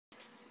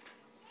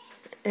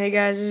Hey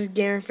guys, this is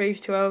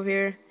GamerFreaks12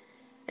 here,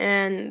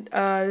 and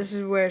this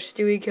is where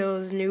Stewie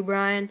kills New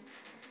Brian.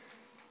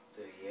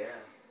 So yeah,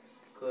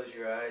 close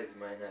your eyes,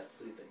 you might not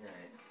sleep at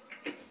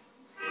night.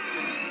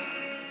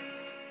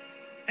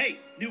 Hey,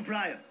 New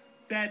Brian,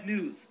 bad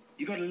news.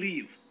 You gotta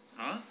leave.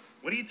 Huh?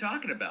 What are you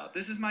talking about?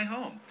 This is my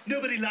home.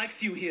 Nobody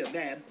likes you here,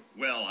 man.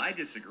 Well, I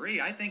disagree.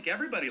 I think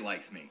everybody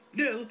likes me.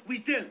 No, we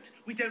don't.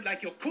 We don't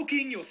like your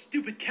cooking, your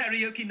stupid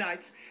karaoke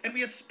nights, and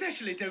we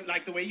especially don't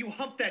like the way you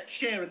hump that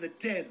chair in the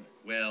den.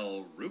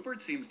 Well, Rupert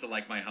seems to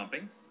like my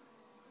humping.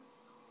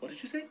 What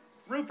did you say?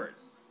 Rupert.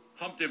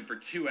 Humped him for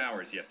 2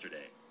 hours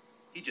yesterday.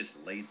 He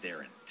just laid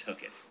there and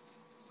took it.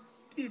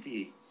 Did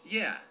he?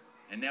 Yeah,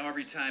 and now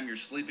every time you're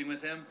sleeping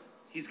with him,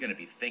 he's gonna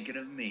be thinking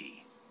of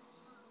me.